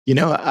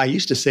I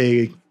used to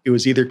say it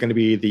was either going to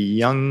be the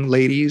young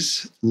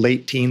ladies,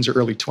 late teens or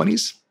early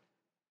 20s,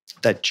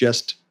 that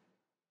just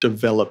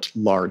developed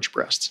large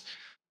breasts.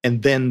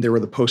 And then there were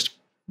the post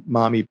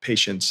mommy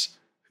patients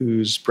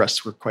whose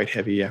breasts were quite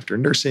heavy after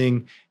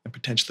nursing and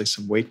potentially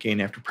some weight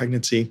gain after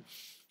pregnancy.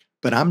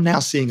 But I'm now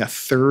seeing a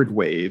third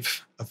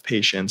wave of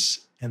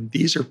patients, and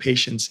these are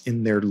patients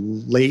in their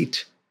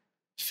late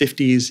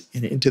 50s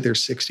and into their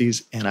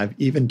 60s. And I've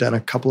even done a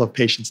couple of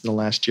patients in the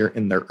last year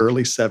in their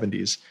early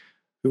 70s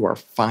who are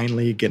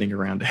finally getting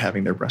around to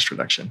having their breast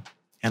reduction.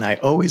 And I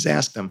always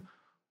ask them,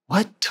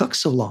 what took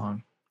so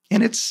long?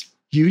 And it's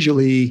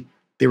usually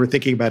they were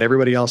thinking about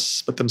everybody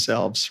else but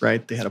themselves,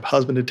 right? They had a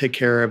husband to take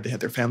care of, they had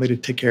their family to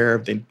take care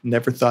of, they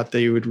never thought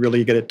they would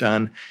really get it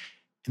done.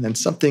 And then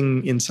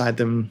something inside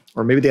them,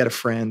 or maybe they had a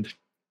friend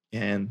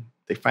and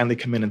they finally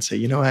come in and say,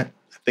 you know what,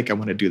 I think I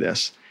want to do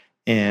this.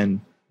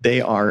 And they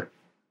are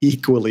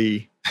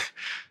equally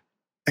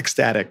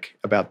ecstatic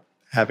about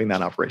having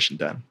that operation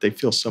done. They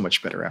feel so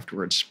much better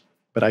afterwards.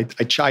 But I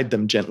chide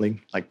them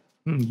gently, like,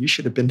 you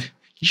should have been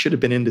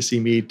in to see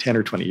me 10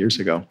 or 20 years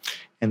ago.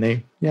 And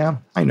they, yeah,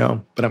 I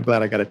know, but I'm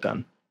glad I got it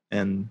done.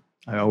 And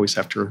I always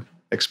have to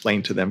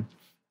explain to them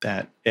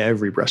that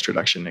every breast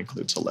reduction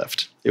includes a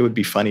lift. It would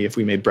be funny if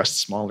we made breasts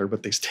smaller,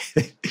 but they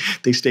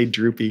stayed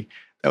droopy.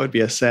 That would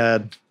be a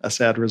sad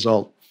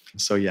result.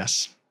 So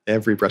yes,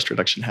 every breast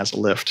reduction has a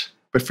lift.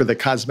 But for the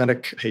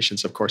cosmetic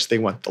patients, of course, they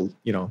want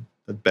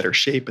the better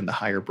shape and the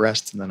higher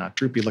breasts and they're not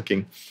droopy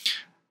looking.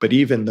 But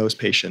even those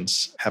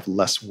patients have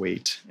less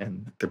weight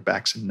and their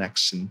backs and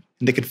necks. And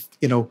they could,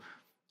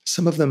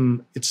 some of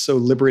them, it's so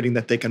liberating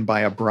that they can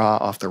buy a bra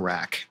off the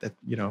rack that,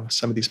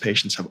 some of these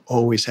patients have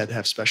always had to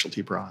have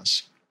specialty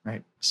bras,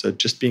 right? So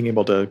just being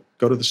able to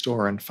go to the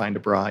store and find a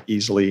bra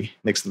easily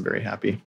makes them very happy.